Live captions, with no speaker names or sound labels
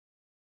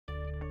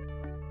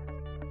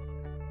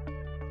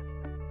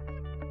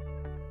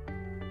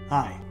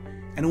Hi,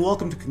 and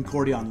welcome to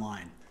Concordia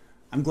Online.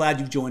 I'm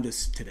glad you've joined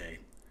us today.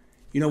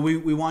 You know,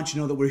 we want you to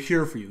know that we're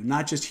here for you,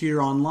 not just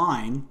here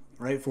online,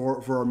 right,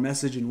 for our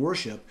message and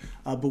worship,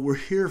 but we're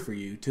here for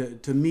you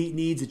to meet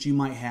needs that you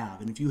might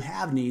have. And if you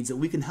have needs that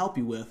we can help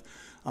you with,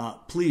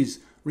 please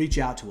reach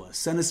out to us.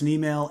 Send us an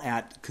email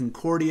at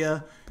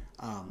Concordia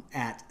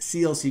at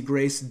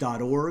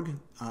clcgrace.org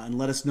and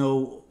let us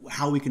know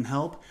how we can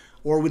help.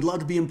 Or we'd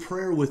love to be in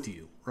prayer with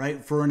you,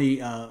 right, for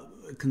any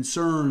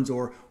concerns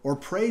or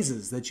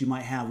praises that you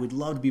might have. We'd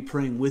love to be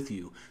praying with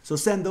you. So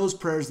send those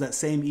prayers to that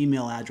same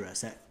email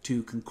address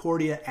to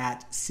Concordia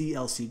at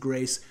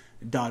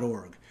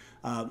clcgrace.org.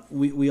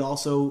 We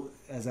also,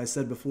 as I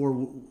said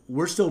before,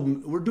 we're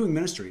doing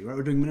ministry, right?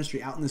 We're doing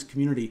ministry out in this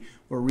community.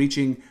 We're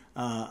reaching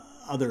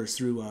others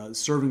through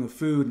serving with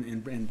food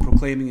and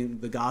proclaiming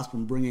the gospel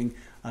and bringing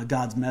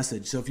God's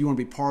message. So if you want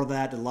to be part of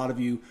that, a lot of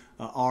you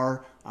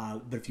are,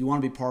 but if you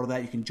want to be part of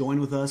that, you can join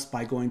with us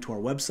by going to our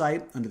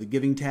website under the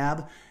Giving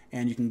tab,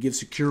 and you can give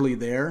securely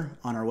there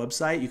on our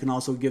website. You can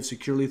also give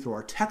securely through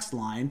our text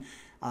line.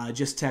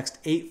 Just text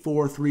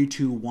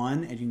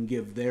 84321 and you can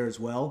give there as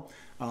well.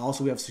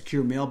 Also, we have a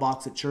secure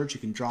mailbox at church. You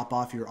can drop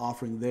off your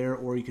offering there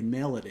or you can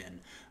mail it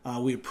in.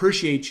 We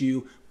appreciate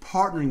you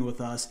partnering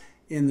with us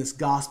in this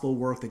gospel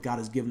work that God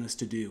has given us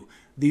to do.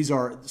 These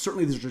are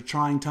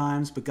trying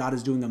times, but God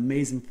is doing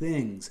amazing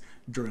things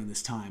during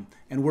this time.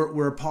 And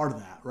we're a part of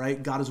that,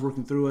 right? God is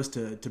working through us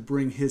to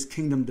bring his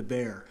kingdom to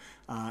bear.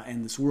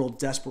 And this world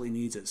desperately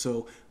needs it.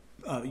 So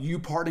you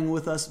partnering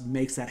with us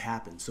makes that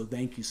happen. So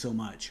thank you so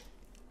much.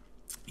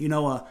 You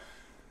know,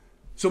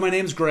 so my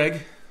name's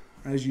Greg,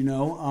 as you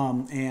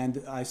know,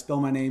 and I spell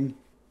my name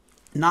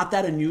not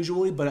that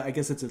unusually, but I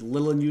guess it's a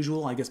little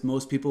unusual. I guess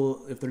most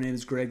people, if their name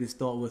is Greg, they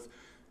spell it with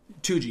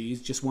 2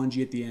 G's, just 1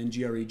 G at the end,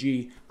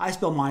 G-R-E-G. I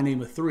spell my name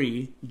with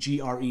 3,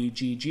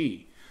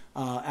 G-R-E-G-G.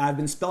 I've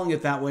been spelling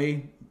it that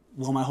way,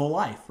 well, my whole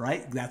life,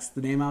 right? That's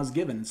the name I was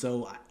given,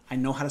 so I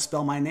know how to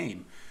spell my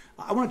name.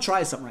 I want to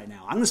try something right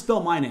now. I'm going to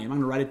spell my name. I'm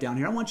going to write it down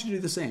here. I want you to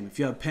do the same. If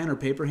you have a pen or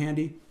paper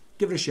handy,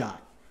 give it a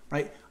shot,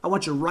 right? I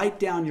want you to write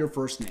down your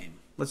first name.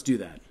 Let's do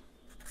that.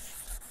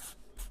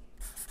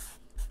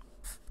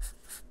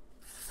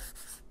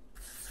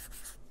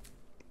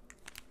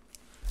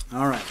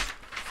 All right.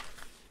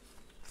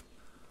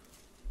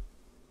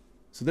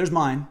 So there's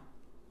mine.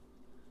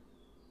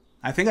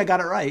 I think I got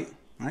it right,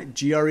 right?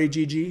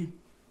 G-R-E-G-G.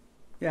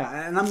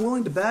 Yeah, and I'm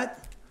willing to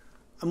bet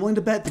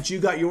that you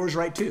got yours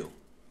right too.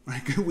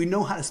 Right? We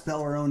know how to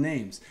spell our own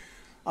names.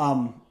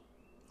 I'm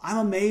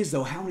amazed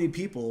though how many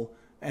people,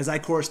 as I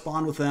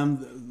correspond with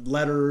them,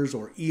 letters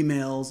or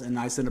emails, and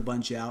I send a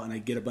bunch out and I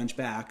get a bunch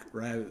back,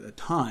 right? A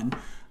ton.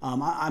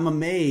 I'm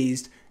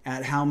amazed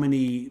at how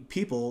many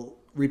people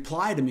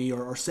reply to me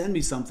or send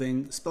me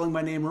something spelling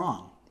my name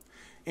wrong.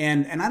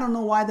 And I don't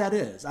know why that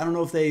is. I don't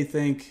know if they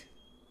think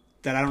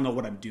that I don't know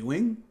what I'm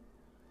doing,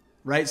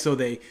 right? So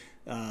they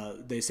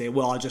say,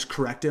 well, I'll just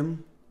correct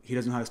him. He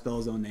doesn't know how to spell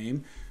his own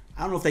name.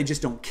 I don't know if they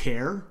just don't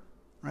care,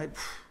 right?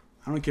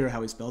 I don't care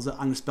how he spells it. I'm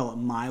going to spell it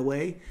my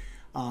way.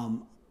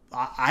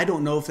 I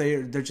don't know if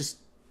they're just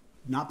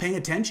not paying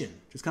attention,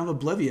 just kind of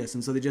oblivious,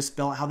 and so they just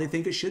spell it how they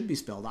think it should be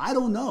spelled. I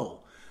don't know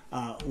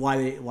why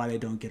they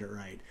don't get it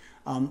right.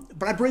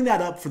 But I bring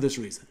that up for this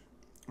reason,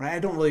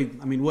 right?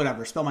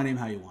 Whatever, spell my name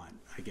how you want,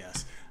 I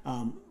guess.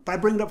 But I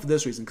bring it up for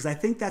this reason, because I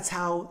think that's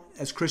how,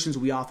 as Christians,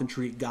 we often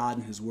treat God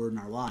and his word in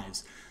our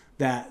lives.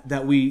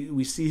 That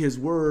we see his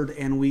word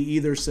and we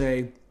either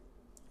say,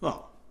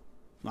 well,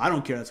 I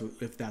don't care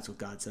if that's what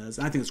God says.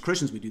 And I think as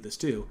Christians we do this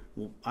too.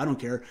 Well, I don't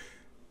care.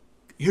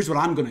 Here's what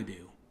I'm going to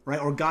do, right?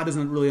 Or God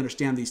doesn't really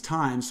understand these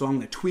times, so I'm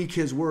going to tweak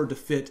his word to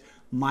fit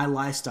my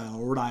lifestyle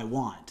or what I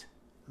want,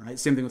 right?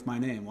 Same thing with my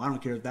name. Well, I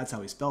don't care if that's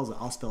how he spells it.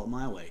 I'll spell it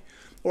my way.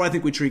 Or I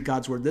think we treat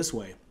God's word this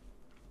way.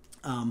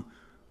 Well,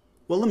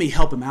 let me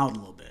help him out a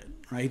little bit,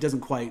 right?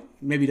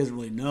 Maybe he doesn't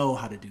really know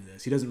how to do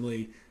this.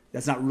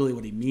 That's not really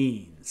what he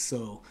means.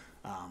 So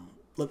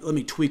let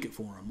me tweak it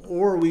for him.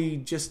 Or we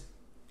just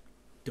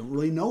don't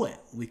really know it.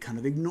 We kind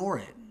of ignore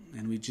it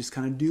and we just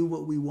kind of do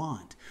what we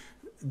want.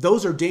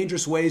 Those are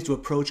dangerous ways to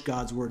approach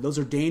God's word. Those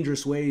are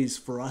dangerous ways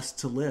for us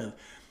to live.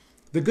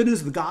 The good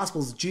news of the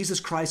gospel is Jesus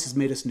Christ has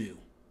made us new,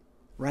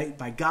 right?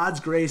 By God's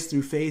grace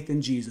through faith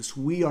in Jesus,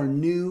 we are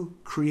new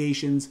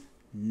creations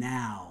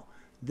now.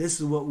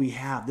 This is what we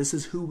have. This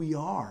is who we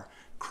are.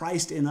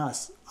 Christ in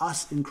us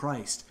in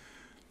Christ.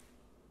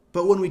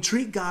 But when we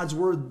treat God's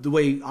word the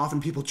way often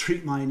people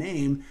treat my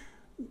name,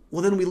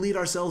 well, then we lead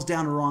ourselves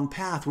down a wrong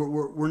path.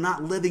 We're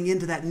not living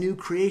into that new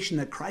creation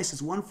that Christ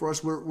has won for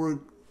us. We're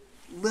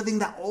living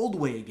that old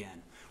way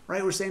again,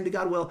 right? We're saying to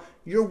God, well,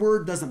 your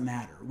word doesn't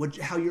matter.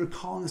 How you're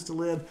calling us to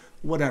live,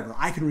 whatever.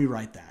 I can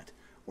rewrite that.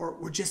 Or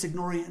we're just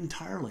ignoring it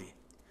entirely.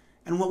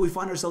 And what we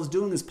find ourselves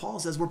doing, as Paul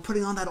says, we're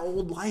putting on that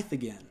old life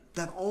again,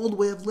 that old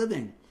way of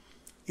living.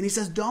 And he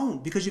says,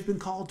 don't, because you've been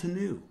called to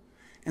new.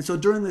 And so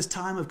during this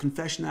time of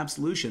confession and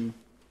absolution,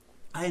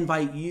 I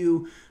invite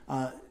you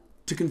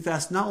to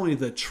confess not only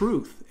the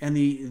truth and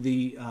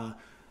the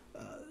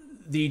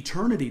the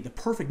eternity, the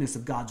perfectness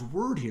of God's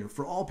word here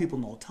for all people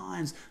in all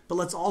times, but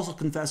let's also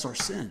confess our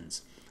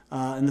sins.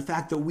 And the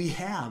fact that we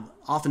have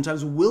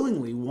oftentimes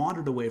willingly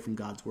wandered away from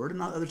God's word,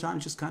 and other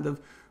times just kind of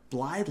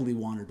blithely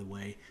wandered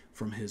away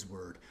from his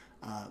word.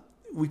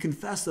 We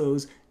confess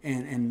those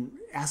and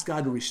ask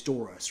God to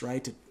restore us,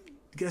 right? To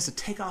get us to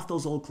take off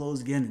those old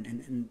clothes again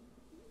and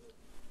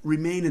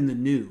remain in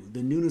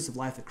the newness of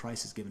life that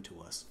Christ has given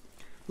to us.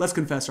 Let's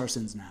confess our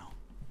sins now.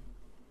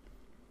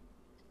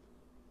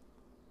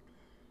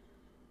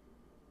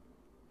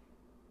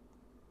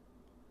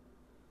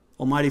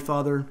 Almighty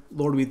Father,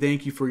 Lord, we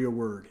thank you for your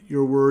word.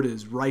 Your word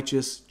is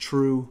righteous,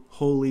 true,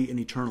 holy, and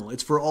eternal.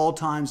 It's for all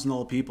times and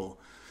all people.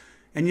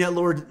 And yet,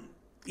 Lord,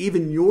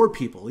 even your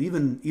people,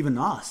 even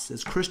us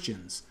as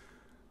Christians,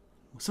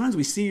 sometimes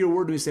we see your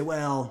word and we say,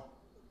 well,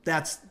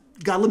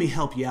 God, let me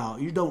help you out.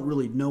 You don't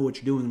really know what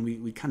you're doing.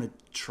 We kind of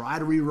try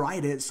to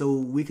rewrite it so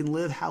we can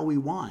live how we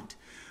want.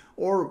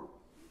 Or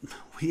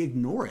we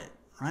ignore it,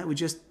 right? We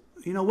just,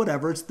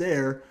 whatever, it's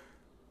there,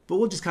 but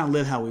we'll just kind of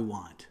live how we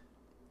want.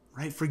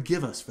 Right?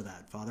 Forgive us for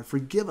that, Father.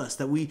 Forgive us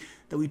that we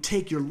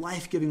take your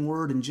life-giving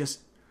word and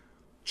just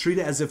treat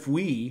it as if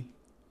we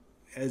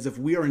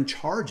are in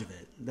charge of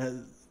it.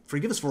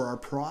 Forgive us for our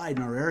pride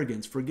and our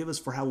arrogance. Forgive us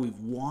for how we've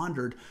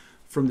wandered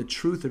from the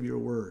truth of your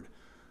word.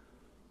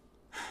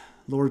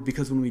 Lord,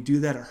 because when we do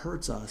that, it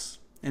hurts us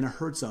and it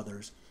hurts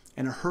others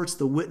and it hurts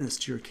the witness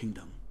to your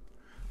kingdom.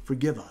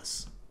 Forgive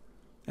us.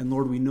 And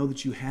Lord, we know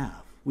that you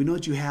have. We know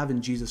that you have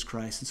in Jesus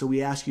Christ, and so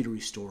we ask you to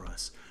restore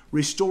us.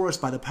 Restore us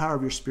by the power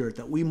of your Spirit,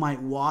 that we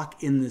might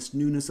walk in this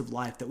newness of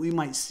life, that we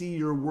might see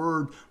your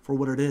word for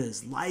what it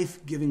is,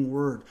 life-giving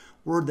word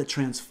that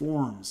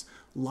transforms,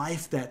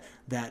 life that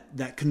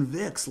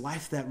convicts,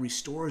 life that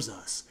restores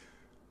us.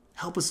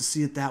 Help us to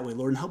see it that way,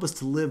 Lord, and help us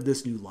to live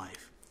this new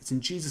life. It's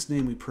in Jesus'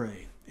 name we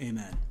pray.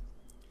 Amen.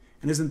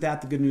 And isn't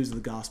that the good news of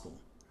the gospel?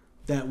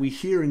 That we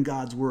hear in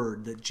God's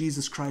word that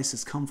Jesus Christ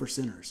has come for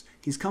sinners.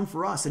 He's come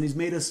for us, and he's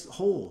made us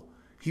whole.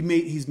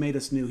 He's made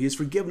us new. He has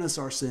forgiven us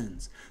our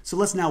sins. So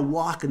let's now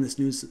walk in this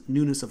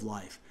newness of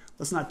life.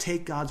 Let's not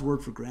take God's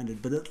word for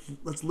granted, but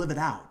let's live it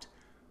out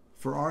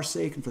for our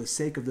sake and for the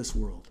sake of this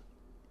world.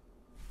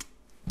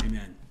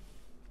 Amen.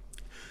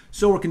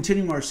 So we're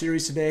continuing our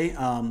series today,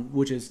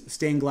 which is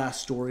Stained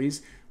Glass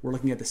Stories. We're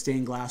looking at the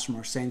stained glass from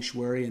our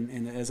sanctuary.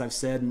 And as I've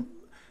said,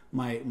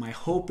 my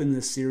hope in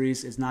this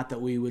series is not that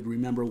we would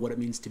remember what it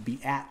means to be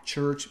at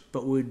church,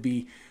 but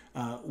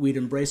we'd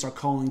embrace our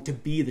calling to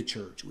be the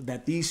church.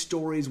 That these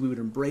stories, we would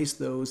embrace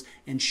those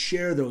and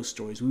share those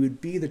stories. We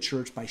would be the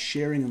church by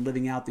sharing and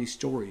living out these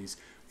stories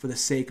for the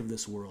sake of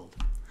this world.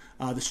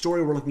 The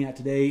story we're looking at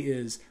today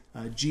is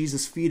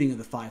Jesus' feeding of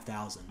the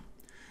 5,000.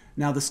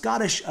 Now, the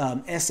Scottish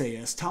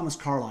essayist Thomas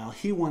Carlyle,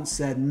 he once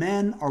said,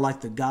 "Men are like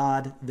the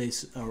gods they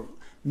serve."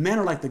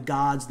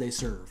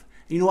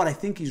 And you know what? I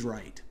think he's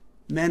right.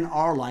 Men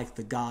are like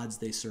the gods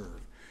they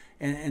serve.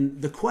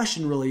 And the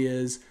question really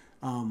is,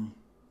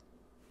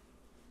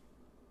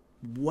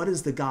 what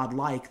is the God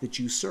like that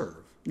you serve?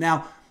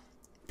 Now,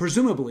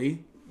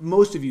 presumably,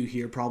 most of you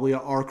here probably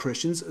are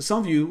Christians.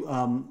 Some of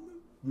you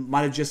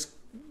might have just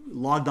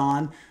logged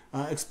on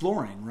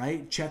exploring,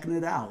 right?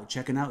 Checking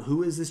out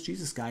who is this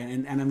Jesus guy.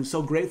 And I'm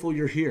so grateful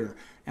you're here.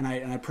 And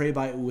I pray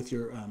with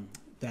your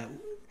that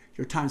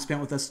your time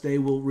spent with us today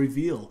will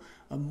reveal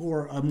a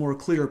more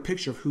clear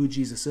picture of who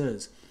Jesus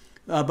is.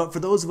 But for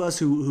those of us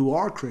who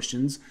are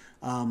Christians,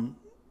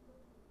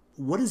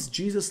 what is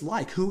Jesus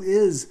like? Who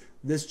is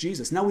this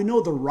Jesus? Now we know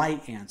the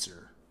right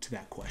answer to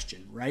that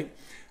question, right?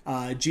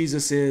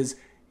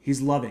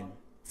 He's loving,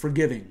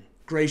 forgiving,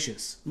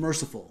 gracious,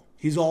 merciful.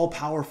 He's all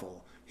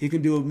powerful. He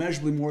can do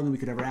immeasurably more than we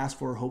could ever ask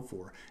for or hope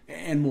for,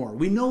 and more.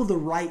 We know the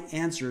right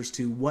answers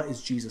to what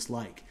is Jesus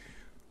like.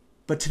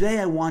 But today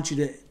I want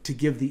you to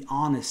give the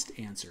honest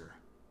answer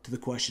to the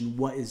question,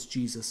 what is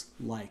Jesus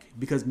like?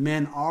 Because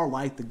men are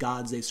like the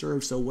gods they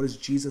serve, so what is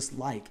Jesus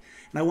like?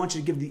 And I want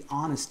you to give the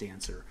honest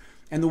answer.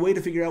 And the way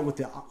to figure out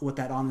what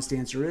that honest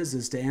answer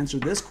is to answer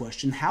this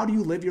question: how do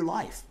you live your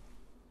life?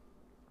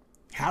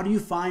 How do you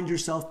find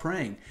yourself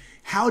praying?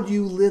 How do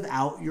you live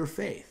out your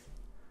faith?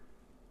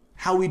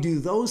 How we do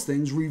those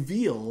things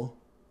reveal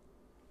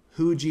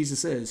who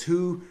Jesus is,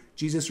 who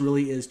Jesus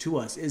really is to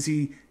us. Is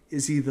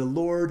he the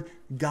Lord,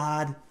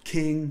 God,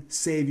 King,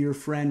 Savior,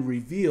 friend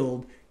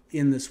revealed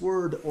in this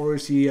word, or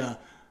is he a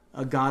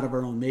God of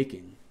our own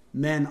making?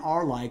 Men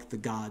are like the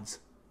gods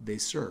they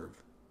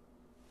serve.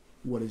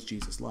 What is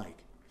Jesus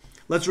like?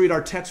 Let's read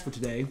our text for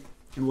today,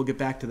 and we'll get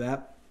back to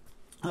that.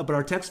 But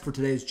our text for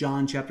today is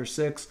John chapter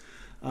 6,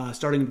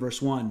 starting in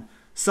verse 1.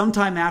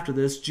 Sometime after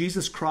this,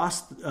 Jesus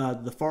crossed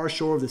the far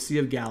shore of the Sea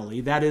of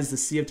Galilee, that is, the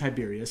Sea of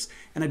Tiberias,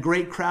 and a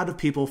great crowd of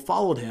people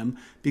followed him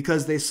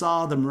because they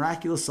saw the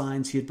miraculous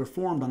signs he had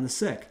performed on the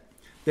sick.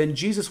 Then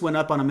Jesus went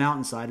up on a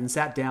mountainside and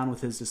sat down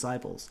with his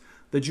disciples.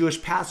 The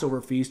Jewish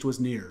Passover feast was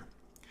near.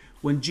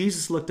 When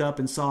Jesus looked up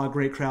and saw a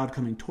great crowd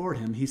coming toward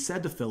him, he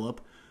said to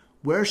Philip,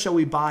 "Where shall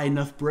we buy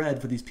enough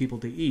bread for these people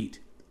to eat?"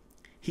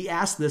 He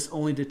asked this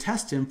only to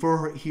test him,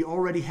 for he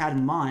already had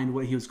in mind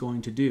what he was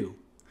going to do.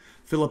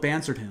 Philip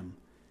answered him,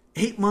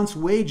 8 months'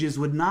 wages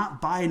would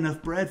not buy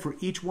enough bread for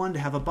each one to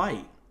have a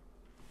bite.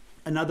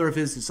 Another of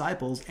his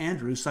disciples,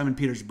 Andrew, Simon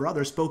Peter's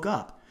brother, spoke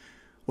up.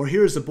 Well,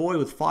 here is a boy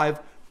with five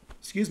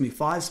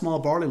small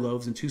barley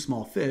loaves and 2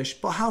 small fish,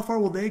 but how far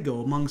will they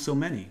go among so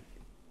many?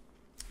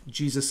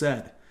 Jesus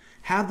said,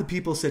 have the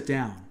people sit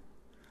down.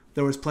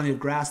 There was plenty of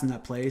grass in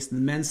that place, and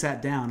the men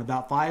sat down,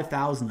 about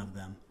 5,000 of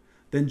them.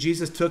 Then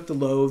Jesus took the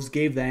loaves,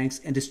 gave thanks,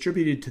 and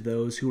distributed to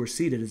those who were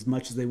seated as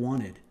much as they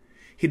wanted.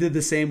 He did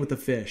the same with the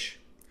fish.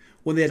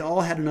 When they had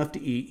all had enough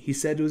to eat, he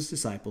said to his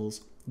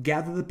disciples,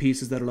 gather the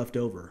pieces that are left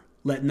over.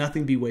 Let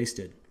nothing be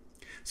wasted.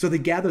 So they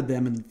gathered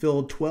them and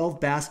filled 12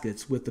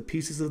 baskets with the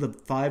pieces of the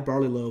 5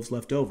 barley loaves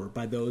left over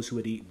by those who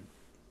had eaten.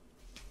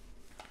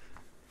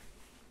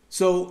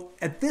 So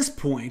at this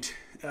point,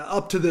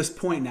 up to this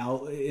point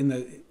now,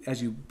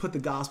 as you put the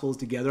Gospels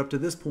together, up to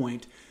this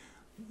point,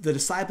 the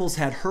disciples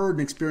had heard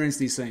and experienced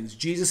these things.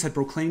 Jesus had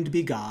proclaimed to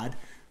be God.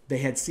 They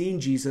had seen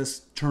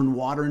Jesus turn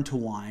water into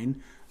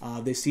wine.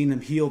 They've seen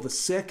him heal the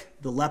sick,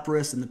 the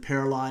leprous, and the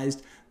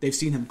paralyzed. They've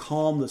seen him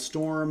calm the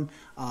storm.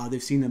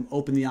 They've seen him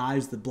open the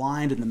eyes of the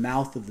blind and the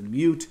mouth of the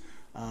mute.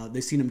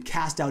 They've seen him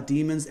cast out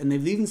demons, and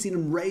they've even seen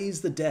him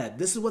raise the dead.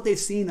 This is what they've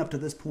seen up to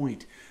this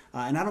point.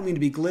 And I don't mean to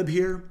be glib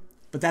here,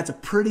 but that's a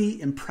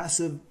pretty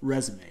impressive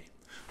resume.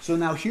 So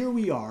now here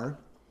we are,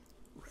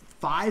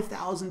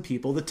 5,000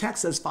 people. The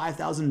text says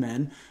 5,000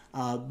 men,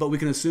 but we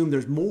can assume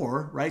there's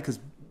more, right? Because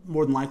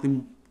more than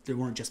likely there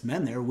weren't just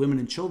men there. Women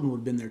and children would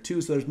have been there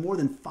too. So there's more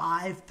than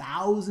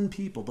 5,000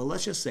 people. But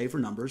let's just say for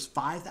numbers,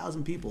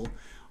 5,000 people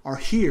are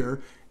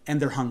here and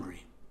they're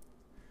hungry.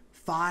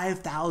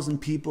 5,000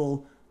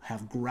 people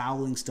have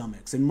growling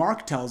stomachs. And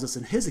Mark tells us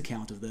in his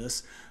account of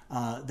this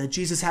that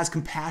Jesus has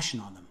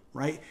compassion on them,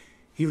 right?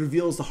 He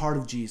reveals the heart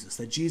of Jesus,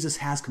 that Jesus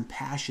has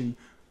compassion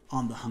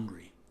on the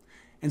hungry.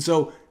 And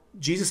so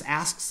Jesus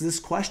asks this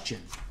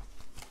question.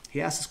 He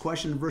asks this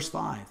question in verse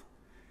 5.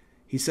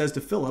 He says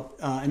to Philip,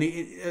 and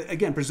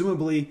again,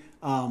 presumably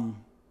to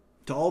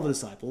all the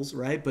disciples,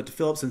 right? But to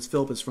Philip, since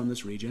Philip is from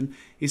this region,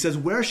 he says,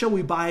 where shall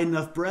we buy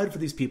enough bread for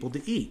these people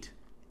to eat?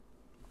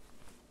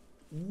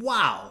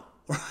 Wow.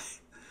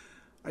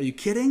 Are you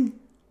kidding?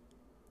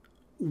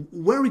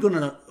 Where are we going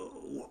to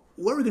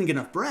get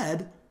enough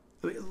bread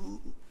to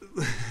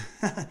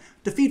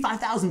feed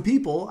 5,000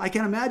 people? I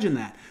can't imagine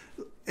that.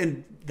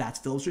 And that's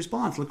Philip's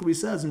response. Look what he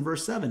says in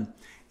verse 7.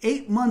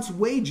 8 months'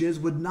 wages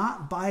would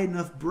not buy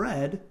enough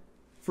bread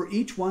for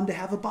each one to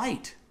have a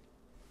bite.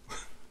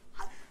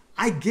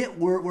 I get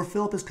where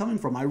Philip is coming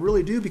from. I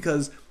really do,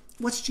 because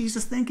what's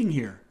Jesus thinking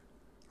here?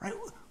 Right?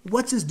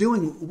 What is he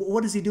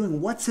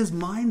doing? What's his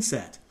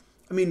mindset?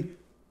 I mean,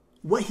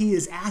 what he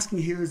is asking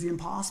here is the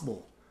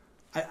impossible.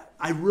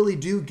 I really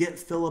do get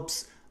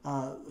Philip's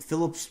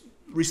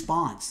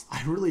response.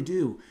 I really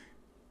do.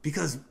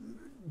 Because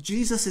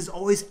Jesus is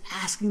always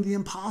asking the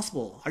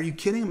impossible. Are you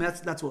kidding? I mean,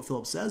 that's what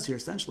Philip says here,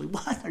 essentially.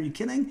 What? Are you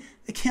kidding?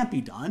 It can't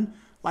be done.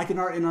 Like in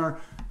our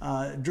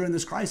during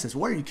this crisis.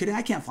 What, are you kidding?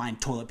 I can't find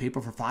toilet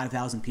paper for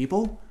 5,000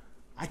 people.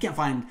 I can't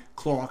find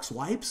Clorox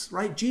wipes,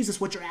 right? Jesus,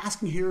 what you're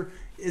asking here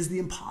is the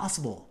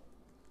impossible.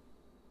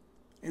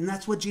 And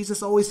that's what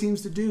Jesus always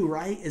seems to do,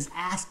 right? Is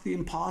ask the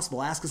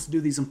impossible. Ask us to do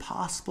these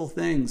impossible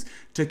things,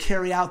 to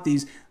carry out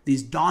these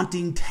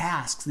daunting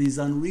tasks, these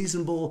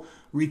unreasonable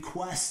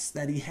requests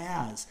that he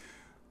has.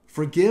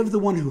 Forgive the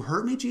one who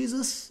hurt me,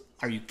 Jesus?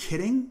 Are you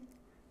kidding?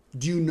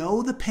 Do you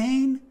know the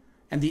pain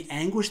and the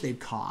anguish they've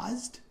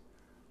caused?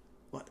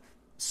 What?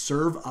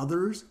 Serve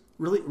others?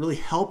 Really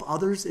help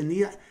others in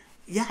need?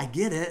 Yeah, I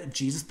get it,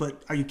 Jesus,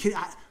 but are you kidding?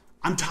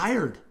 I'm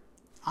tired.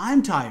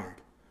 I'm tired.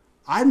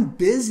 I'm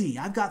busy.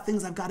 I've got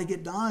things I've got to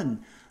get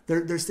done.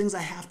 There's things I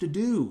have to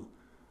do.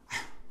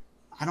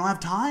 I don't have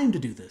time to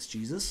do this,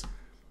 Jesus.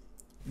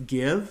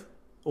 Give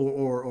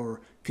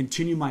or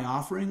continue my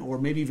offering, or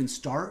maybe even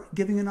start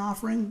giving an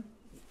offering.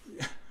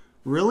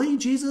 Really,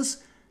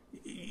 Jesus?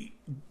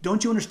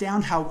 Don't you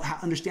understand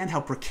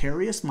how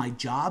precarious my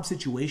job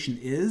situation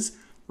is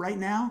right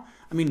now?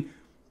 I mean,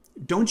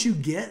 don't you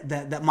get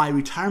that my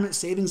retirement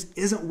savings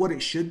isn't what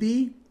it should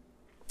be?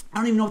 I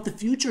don't even know what the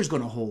future is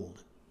going to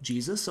hold,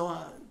 Jesus.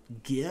 So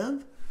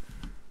give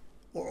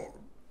or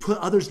put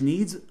others'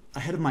 needs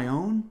ahead of my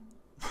own?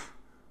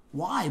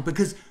 Why?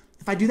 Because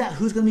if I do that,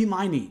 who's going to meet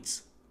my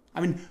needs? I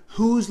mean,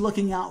 who's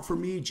looking out for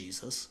me,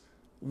 Jesus?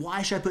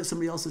 Why should I put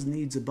somebody else's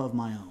needs above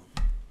my own?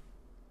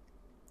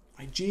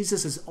 Right?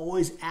 Jesus is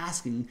always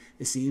asking,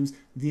 it seems,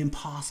 the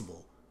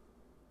impossible.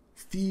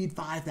 Feed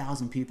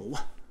 5,000 people.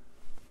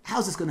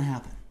 How's this going to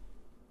happen?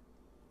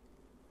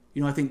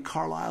 You know, I think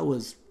Carlyle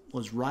was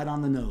right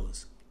on the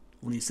nose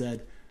when he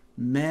said,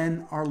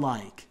 men are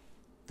like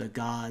the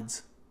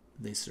gods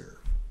they serve.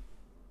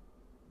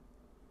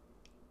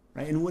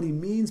 Right? And what he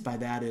means by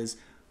that is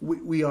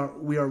we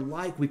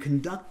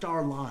conduct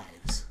our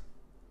lives.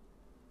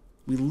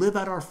 We live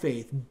out our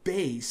faith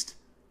based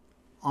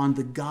on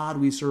the God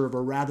we serve,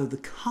 or rather the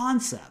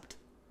concept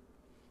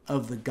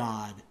of the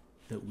God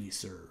that we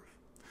serve.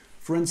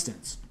 For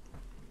instance,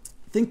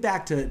 think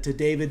back to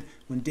David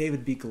when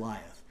David beat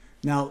Goliath.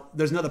 Now,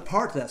 there's another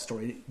part to that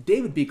story.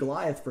 David beat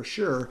Goliath for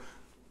sure,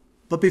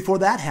 But before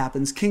that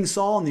happens, King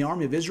Saul and the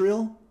army of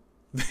Israel,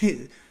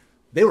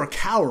 they were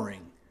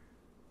cowering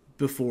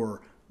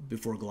before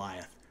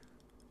Goliath.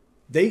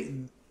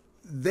 The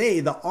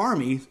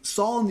army,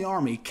 Saul and the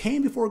army,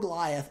 came before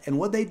Goliath, and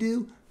what they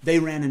do? They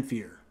ran in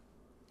fear.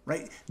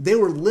 Right? They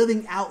were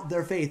living out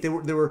their faith. They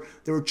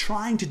were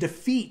trying to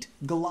defeat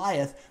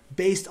Goliath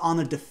based on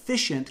a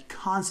deficient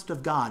concept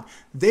of God.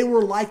 They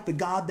were like the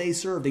God they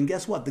served. And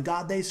guess what? The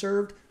God they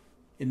served,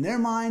 in their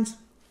minds,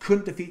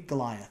 couldn't defeat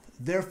Goliath.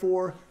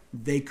 Therefore,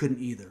 they couldn't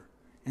either.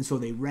 And so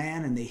they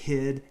ran and they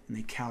hid and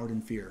they cowered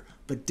in fear.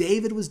 But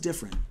David was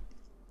different.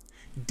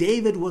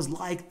 David was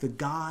like the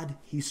God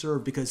he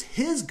served because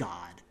his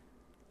God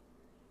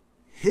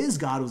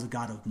was a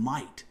God of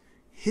might.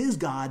 His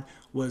God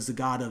was the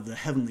God of the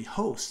heavenly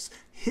hosts.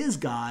 His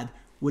God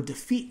would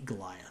defeat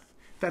Goliath.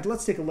 In fact,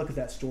 let's take a look at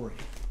that story.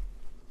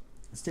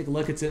 Let's take a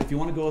look at it. If you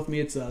want to go with me,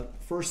 it's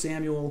 1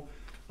 Samuel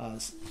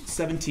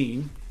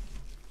 17.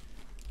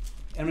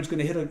 And I'm just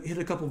going to hit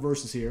a couple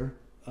verses here.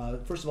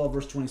 First of all,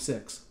 verse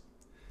 26.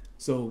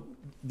 So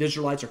the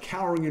Israelites are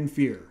cowering in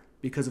fear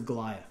because of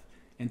Goliath.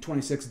 And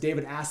 26,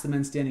 David asked the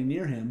men standing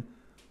near him,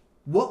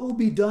 "What will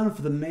be done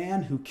for the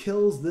man who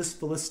kills this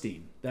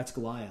Philistine?" That's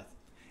Goliath.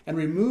 "And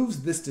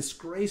removes this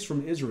disgrace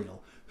from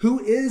Israel? Who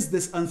is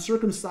this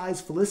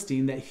uncircumcised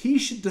Philistine that he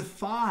should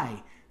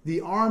defy the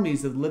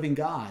armies of the living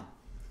God?"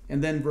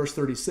 And then verse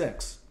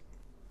 36,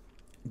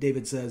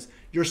 David says,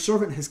 "Your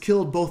servant has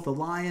killed both the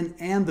lion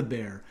and the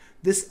bear.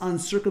 This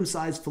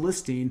uncircumcised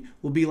Philistine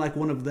will be like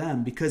one of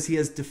them because he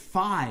has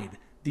defied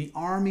the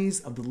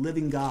armies of the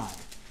living God."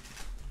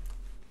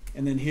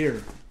 And then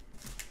here,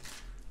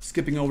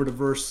 skipping over to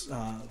verse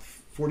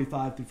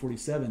 45 through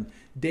 47,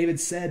 David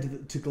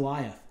said to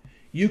Goliath,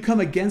 "You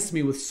come against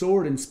me with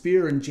sword and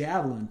spear and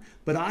javelin,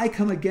 but I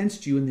come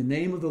against you in the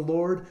name of the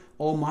Lord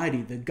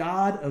Almighty, the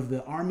God of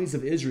the armies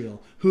of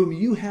Israel, whom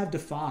you have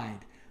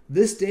defied.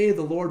 This day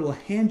the Lord will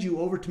hand you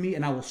over to me,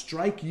 and I will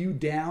strike you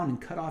down and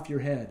cut off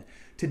your head.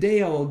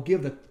 Today I will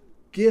give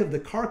the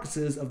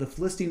carcasses of the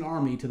Philistine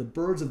army to the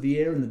birds of the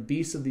air and the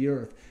beasts of the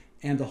earth,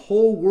 and the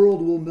whole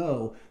world will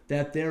know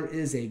that there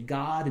is a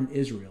God in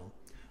Israel.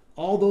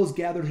 All those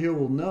gathered here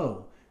will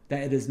know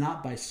that it is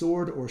not by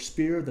sword or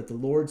spear that the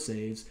Lord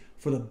saves,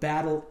 for the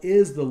battle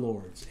is the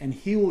Lord's, and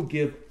he will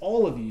give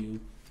all of you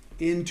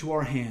into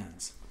our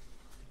hands."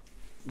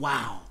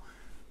 Wow.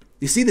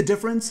 You see the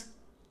difference?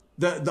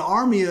 The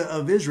army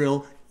of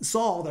Israel,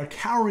 Saul, they're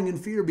cowering in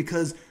fear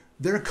because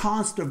their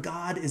concept of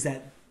God is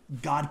that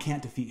God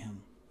can't defeat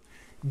him.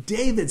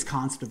 David's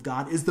concept of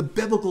God is the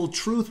biblical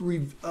truth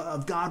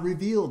of God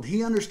revealed.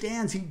 He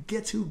understands, he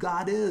gets who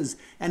God is,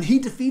 and he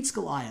defeats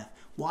Goliath.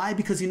 Why?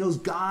 Because he knows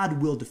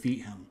God will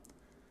defeat him.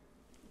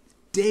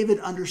 David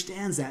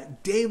understands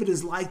that. David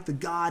is like the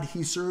God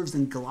he serves,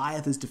 and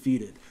Goliath is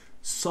defeated.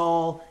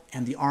 Saul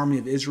and the army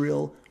of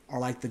Israel are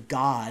like the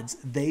gods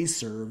they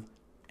serve,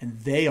 and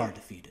they are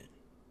defeated.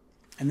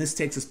 And this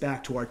takes us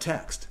back to our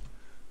text.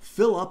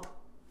 Philip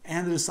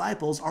and the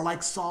disciples are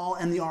like Saul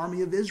and the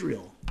army of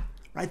Israel.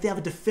 Right? They have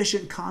a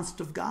deficient concept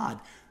of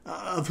God,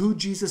 of who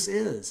Jesus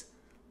is.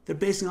 They're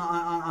basing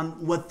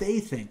on what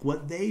they think,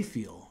 what they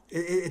feel.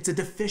 It's a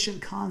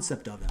deficient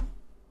concept of him.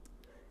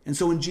 And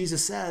so when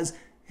Jesus says,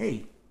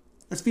 "Hey,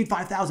 let's feed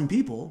 5,000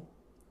 people,"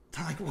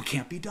 they're like, "Well, it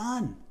can't be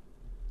done.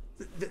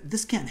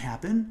 This can't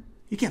happen.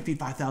 You can't feed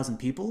 5,000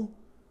 people."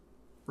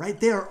 Right?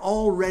 They are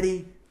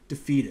already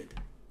defeated.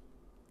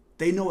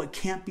 They know it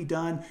can't be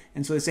done.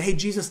 And so they say, "Hey,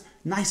 Jesus,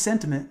 nice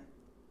sentiment.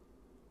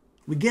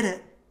 We get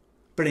it,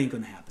 but it ain't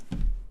going to happen.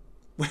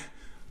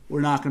 We're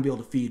not going to be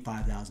able to feed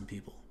 5,000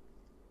 people."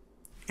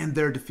 And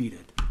they're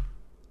defeated.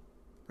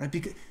 Right?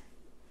 Because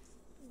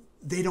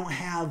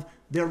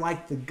they're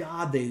like the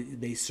God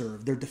they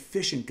serve. They're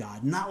deficient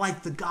God, not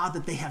like the God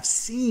that they have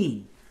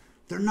seen.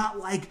 They're not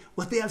like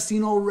what they have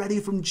seen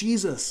already from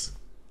Jesus.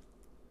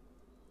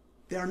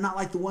 They are not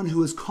like the one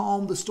who has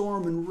calmed the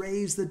storm and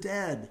raised the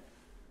dead.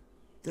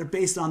 They're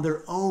based on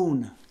their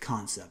own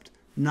concept,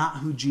 not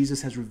who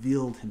Jesus has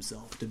revealed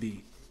himself to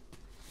be.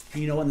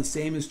 And you know what? And the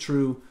same is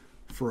true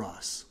for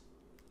us.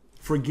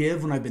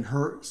 Forgive when I've been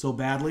hurt so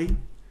badly.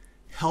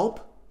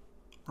 Help,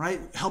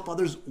 right? Help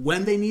others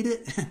when they need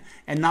it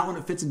and not when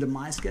it fits into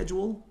my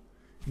schedule.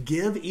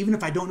 Give, even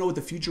if I don't know what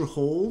the future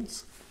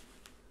holds.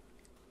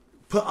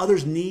 Put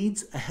others'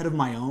 needs ahead of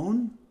my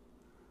own.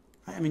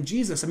 I mean,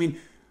 Jesus,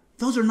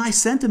 those are nice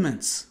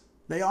sentiments.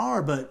 They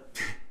are, but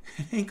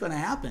it ain't going to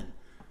happen.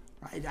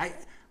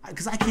 Right?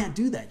 Because I can't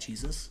do that,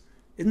 Jesus.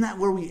 Isn't that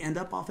where we end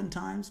up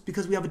oftentimes?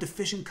 Because we have a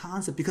deficient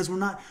concept. Because we're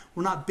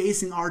not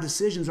basing our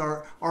decisions,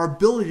 our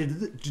ability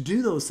to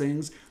do those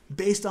things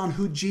based on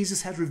who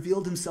Jesus has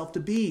revealed himself to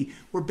be.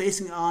 We're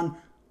basing it on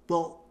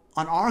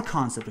our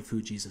concept of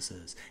who Jesus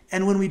is.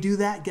 And when we do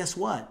that, guess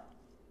what?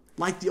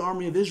 Like the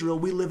army of Israel,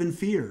 we live in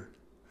fear.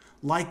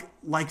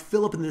 Like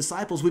Philip and the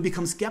disciples, we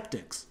become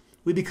skeptics.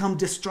 We become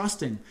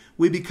distrusting.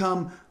 We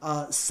become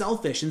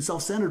selfish and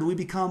self-centered. We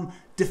become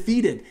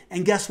defeated.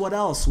 And guess what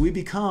else? We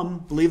become,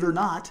 believe it or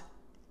not,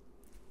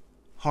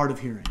 hard of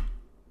hearing.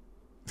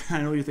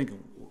 I know you're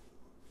thinking,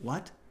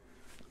 what?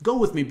 go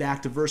with me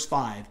back to verse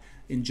 5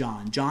 in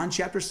John. John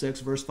chapter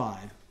 6, verse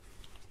 5.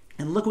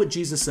 And look what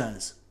Jesus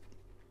says.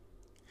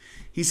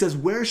 He says,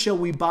 where shall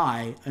we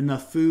buy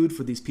enough food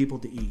for these people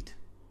to eat?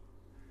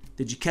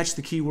 Did you catch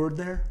the key word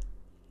there?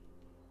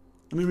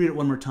 Let me read it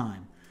one more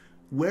time.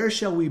 Where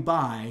shall we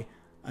buy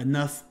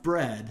enough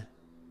bread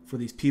for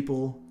these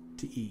people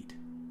to eat?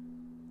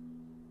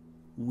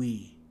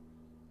 We.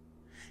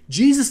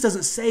 Jesus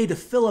doesn't say to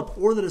Philip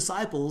or the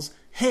disciples,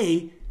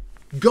 hey,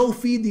 go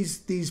feed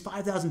these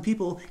 5,000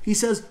 people. He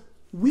says,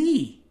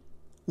 we.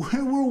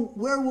 Where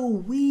will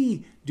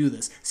we do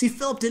this? See,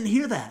 Philip didn't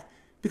hear that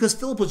because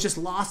Philip was just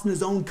lost in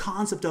his own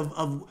concept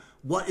of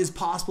what is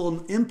possible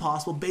and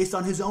impossible based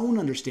on his own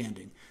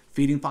understanding.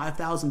 Feeding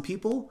 5,000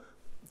 people,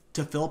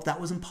 to Philip,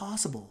 that was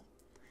impossible.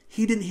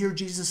 He didn't hear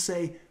Jesus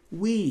say,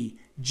 we.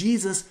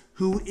 Jesus,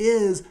 who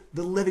is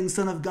the living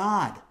Son of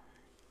God.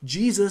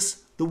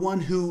 Jesus, the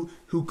one who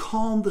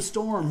calmed the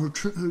storm,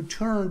 who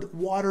turned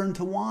water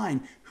into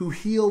wine, who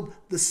healed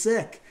the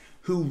sick,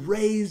 who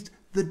raised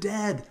the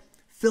dead.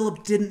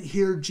 Philip didn't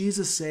hear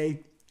Jesus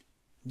say,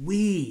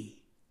 we,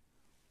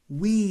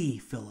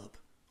 Philip,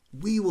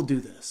 we will do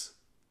this.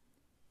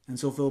 And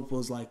so Philip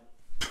was like,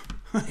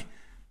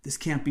 this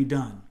can't be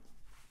done.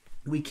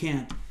 We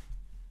can't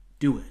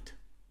do it.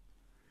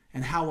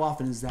 And how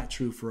often is that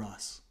true for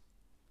us?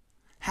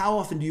 How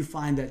often do you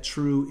find that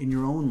true in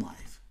your own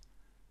life?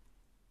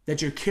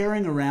 That you're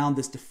carrying around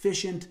this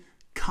deficient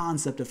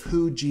concept of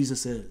who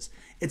Jesus is.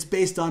 It's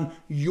based on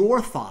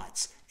your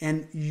thoughts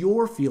and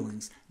your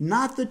feelings,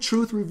 not the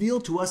truth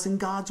revealed to us in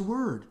God's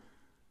word.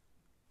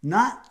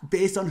 Not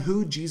based on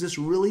who Jesus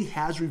really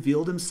has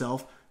revealed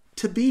himself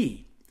to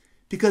be.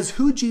 Because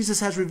who Jesus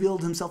has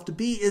revealed himself to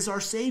be is our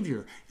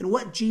Savior. And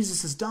what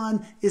Jesus has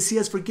done is he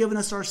has forgiven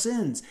us our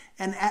sins.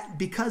 And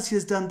because he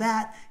has done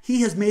that,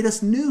 he has made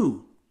us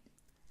new.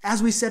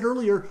 As we said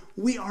earlier,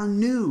 we are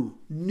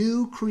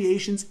new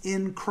creations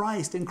in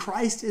Christ. And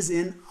Christ is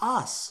in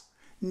us.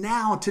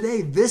 Now,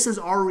 today, this is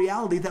our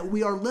reality that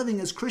we are living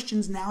as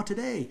Christians now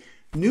today.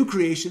 New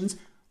creations,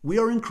 we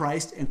are in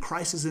Christ and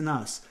Christ is in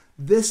us.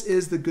 This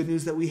is the good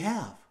news that we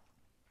have.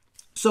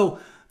 So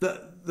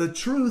the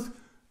truth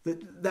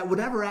that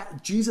whatever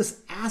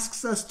Jesus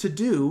asks us to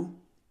do,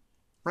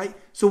 right?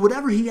 So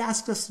whatever he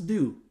asks us to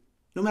do,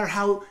 no matter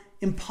how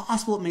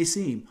impossible it may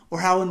seem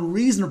or how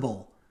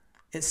unreasonable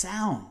it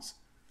sounds,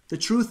 the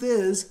truth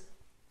is,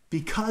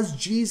 because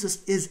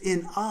Jesus is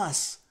in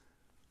us,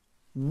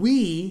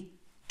 we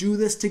do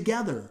this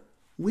together.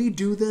 We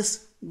do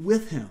this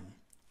with him.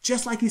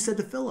 Just like he said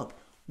to Philip,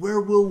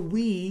 where will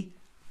we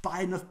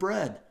buy enough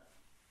bread?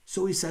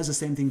 So he says the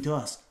same thing to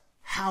us.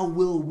 How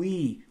will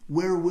we?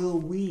 Where will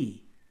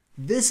we?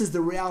 This is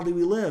the reality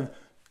we live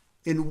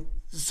in.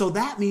 So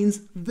that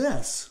means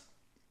this,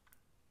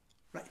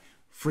 right?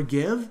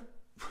 Forgive.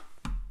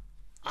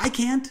 I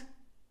can't,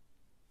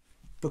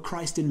 but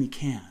Christ in me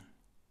can.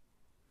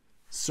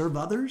 Serve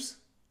others.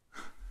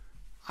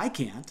 I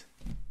can't,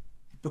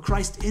 but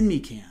Christ in me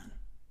can.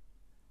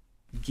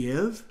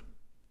 Give.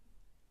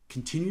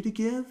 Continue to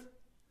give.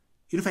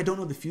 Even if I don't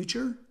know the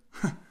future,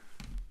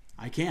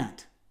 I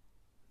can't,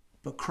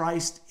 but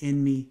Christ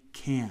in me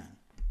can.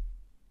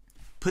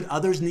 Put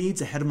others'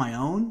 needs ahead of my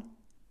own?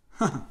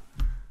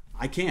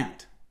 I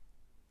can't.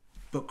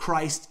 But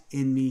Christ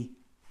in me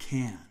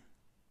can.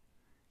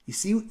 You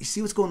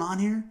see what's going on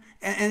here?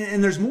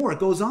 And there's more. It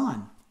goes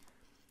on.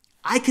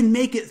 I can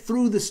make it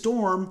through the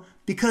storm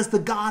because the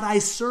God I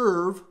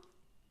serve,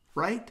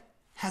 right,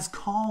 has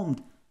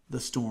calmed the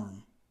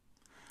storm.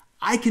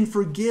 I can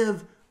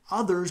forgive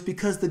others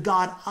because the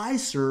God I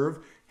serve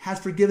has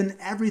forgiven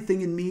everything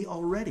in me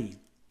already.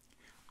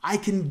 I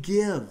can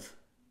give.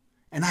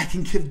 And I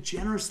can give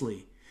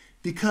generously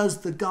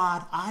because the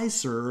God I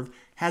serve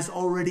has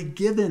already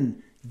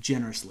given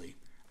generously.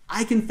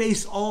 I can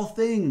face all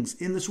things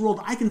in this world.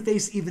 I can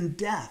face even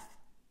death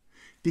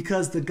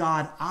because the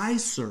God I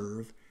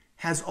serve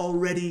has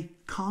already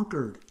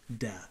conquered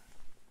death.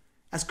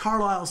 As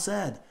Carlyle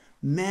said,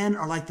 men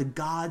are like the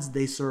gods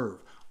they serve.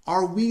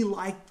 Are we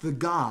like the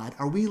God?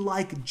 Are we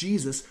like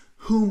Jesus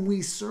whom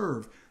we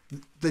serve?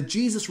 The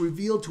Jesus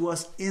revealed to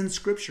us in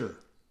Scripture.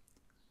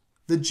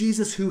 The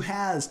Jesus who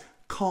has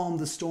calmed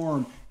the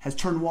storm, has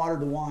turned water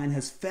to wine,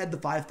 has fed the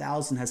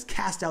 5,000, has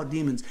cast out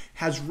demons,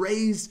 has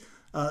raised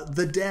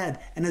the dead,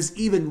 and has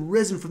even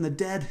risen from the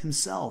dead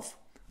himself.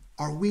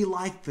 Are we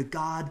like the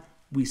God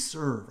we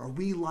serve? Are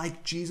we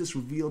like Jesus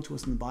revealed to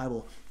us in the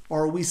Bible?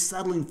 Or are we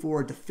settling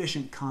for a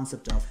deficient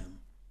concept of him?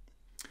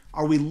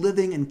 Are we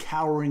living and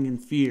cowering in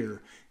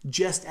fear,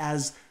 just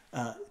as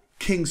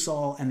King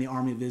Saul and the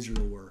army of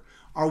Israel were?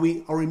 Are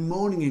we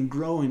moaning and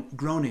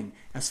groaning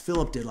as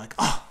Philip did, like,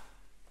 oh,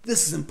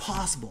 this is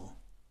impossible?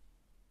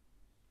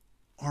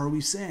 Or are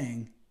we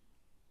saying,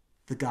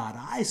 the God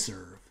I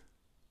serve,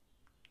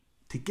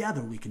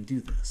 together we can do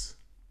this?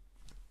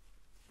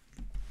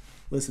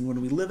 Listen,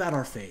 when we live out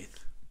our faith,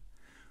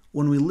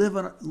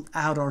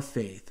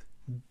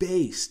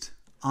 based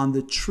on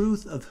the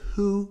truth of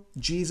who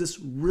Jesus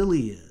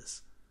really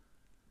is,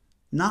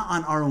 not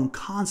on our own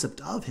concept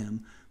of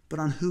him, but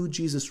on who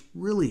Jesus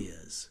really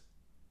is,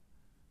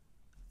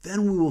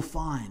 then we will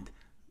find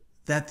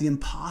that the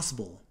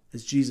impossible,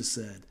 as Jesus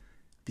said,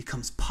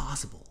 becomes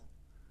possible.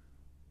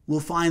 We'll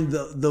find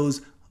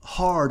those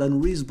hard,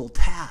 unreasonable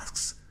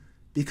tasks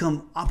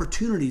become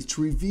opportunities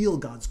to reveal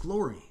God's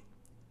glory.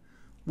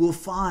 We'll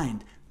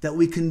find that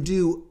we can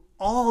do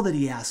all that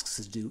he asks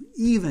us to do,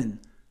 even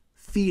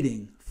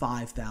feeding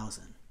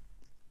 5,000.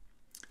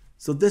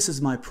 So this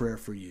is my prayer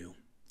for you.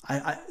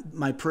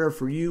 My prayer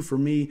for you, for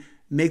me,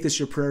 make this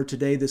your prayer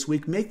today, this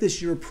week. Make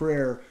this your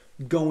prayer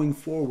going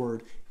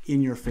forward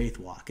in your faith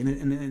walk.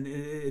 And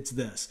it's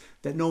this,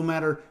 that no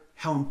matter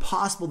how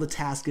impossible the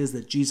task is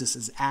that Jesus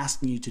is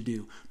asking you to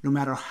do, no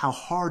matter how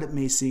hard it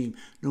may seem,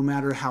 no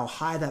matter how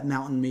high that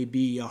mountain may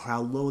be or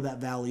how low that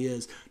valley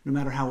is, no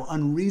matter how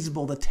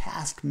unreasonable the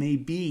task may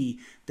be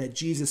that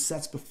Jesus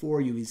sets before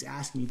you, he's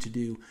asking you to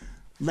do,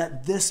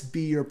 let this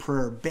be your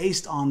prayer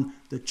based on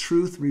the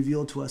truth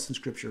revealed to us in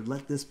Scripture.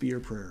 Let this be your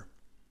prayer.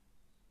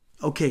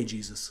 Okay,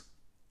 Jesus,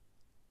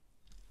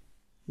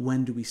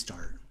 when do we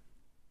start?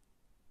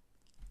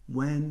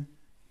 When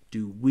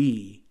do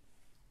we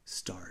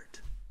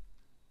start?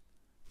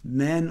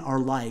 Men are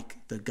like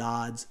the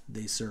gods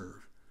they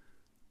serve.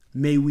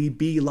 May we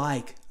be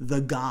like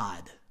the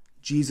God,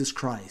 Jesus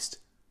Christ,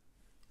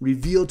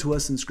 revealed to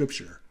us in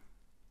Scripture,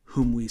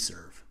 whom we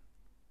serve.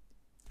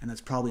 And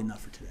that's probably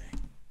enough for today.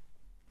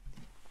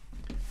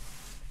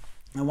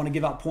 I want to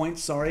give out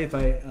points. Sorry if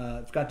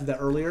I forgot to do that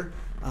earlier.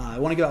 I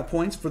want to give out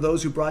points for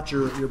those who brought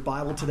your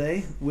Bible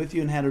today with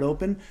you and had it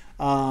open.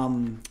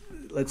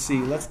 Let's see.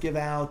 Let's give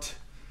out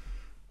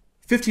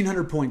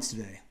 1,500 points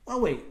today. Oh,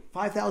 wait.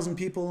 5,000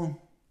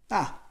 people.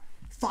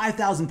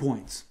 5,000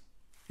 points.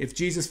 If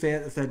Jesus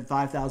fed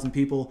 5,000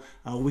 people,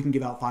 we can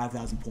give out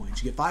 5,000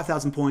 points. You get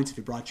 5,000 points if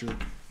you brought your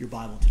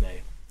Bible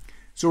today.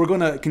 So we're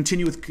going to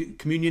continue with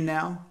communion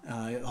now.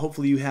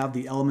 Hopefully you have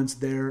the elements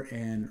there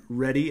and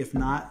ready. If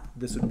not,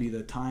 this would be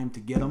the time to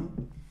get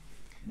them.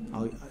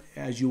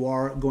 As you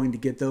are going to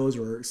get those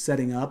or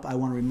setting up, I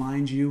want to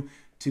remind you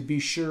to be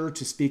sure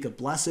to speak a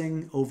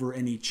blessing over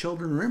any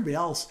children or anybody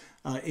else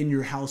in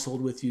your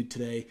household with you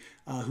today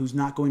who's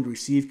not going to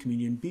receive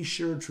communion. Be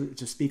sure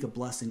to speak a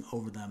blessing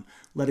over them,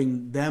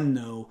 letting them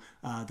know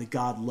that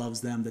God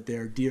loves them, that they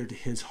are dear to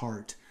his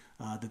heart,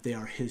 that they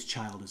are his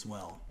child as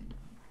well.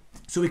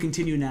 So we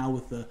continue now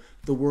with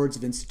the words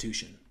of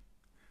institution.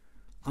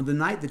 On the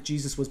night that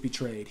Jesus was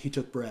betrayed, he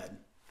took bread,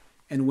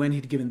 and when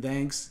he'd given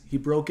thanks, he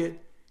broke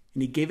it,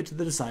 and he gave it to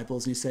the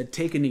disciples, and he said,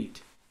 "Take and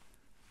eat.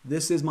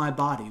 This is my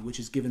body, which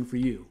is given for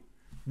you.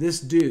 This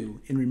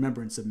do in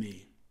remembrance of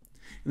me."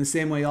 In the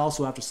same way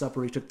also after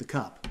supper he took the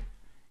cup,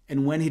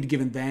 and when he'd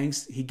given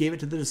thanks, he gave it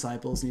to the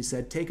disciples, and he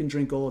said, "Take and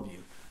drink all of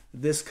you.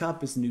 This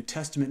cup is the New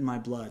Testament in my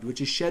blood,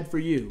 which is shed for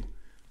you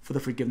for the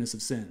forgiveness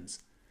of sins.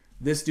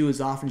 This do as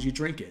often as you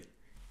drink it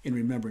in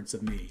remembrance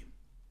of me."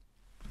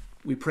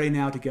 We pray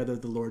now together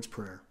the Lord's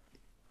Prayer.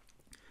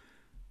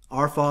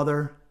 Our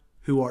Father,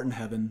 who art in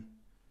heaven,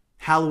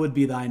 hallowed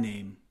be thy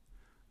name.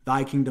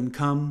 Thy kingdom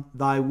come,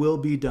 thy will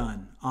be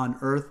done, on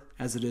earth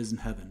as it is in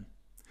heaven.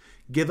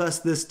 Give us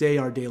this day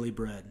our daily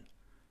bread,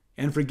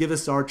 and forgive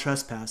us our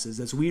trespasses,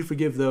 as we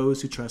forgive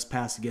those who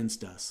trespass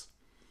against us.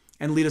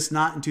 And lead us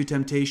not into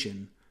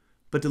temptation,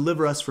 but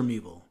deliver us from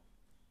evil.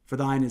 For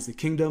thine is the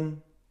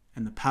kingdom,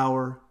 and the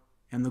power,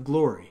 and the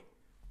glory,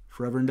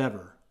 forever and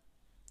ever.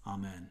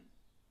 Amen.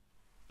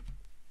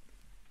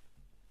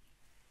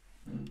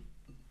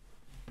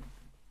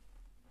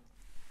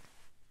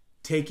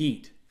 Take,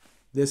 eat.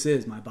 This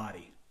is my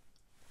body.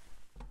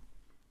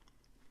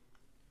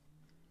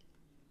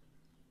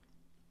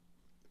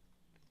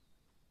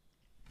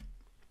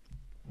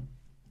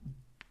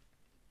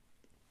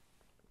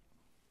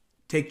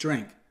 Take,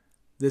 drink.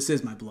 This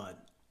is my blood.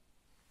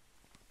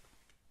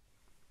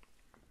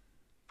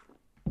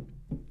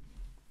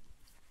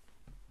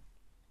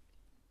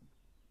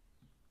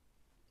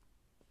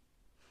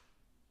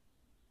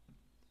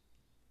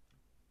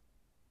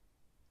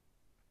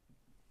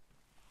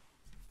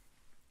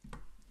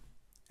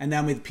 And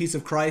now may the peace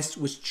of Christ,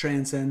 which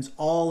transcends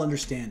all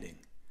understanding,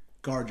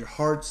 guard your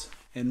hearts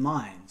and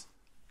minds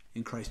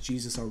in Christ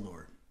Jesus our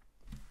Lord.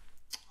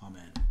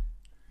 Amen.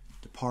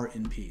 Depart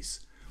in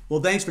peace.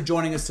 Well, thanks for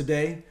joining us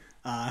today.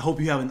 I hope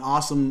you have an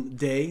awesome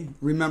day.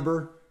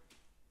 Remember,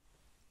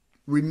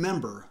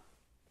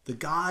 the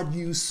God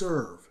you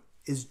serve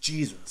is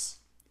Jesus,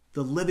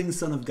 the living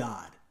Son of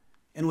God.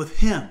 And with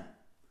him,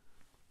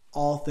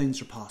 all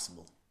things are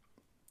possible.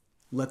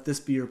 Let this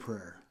be your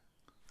prayer.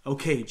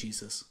 Okay,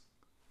 Jesus.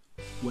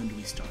 When do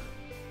we start?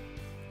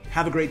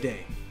 Have a great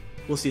day.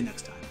 We'll see you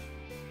next time.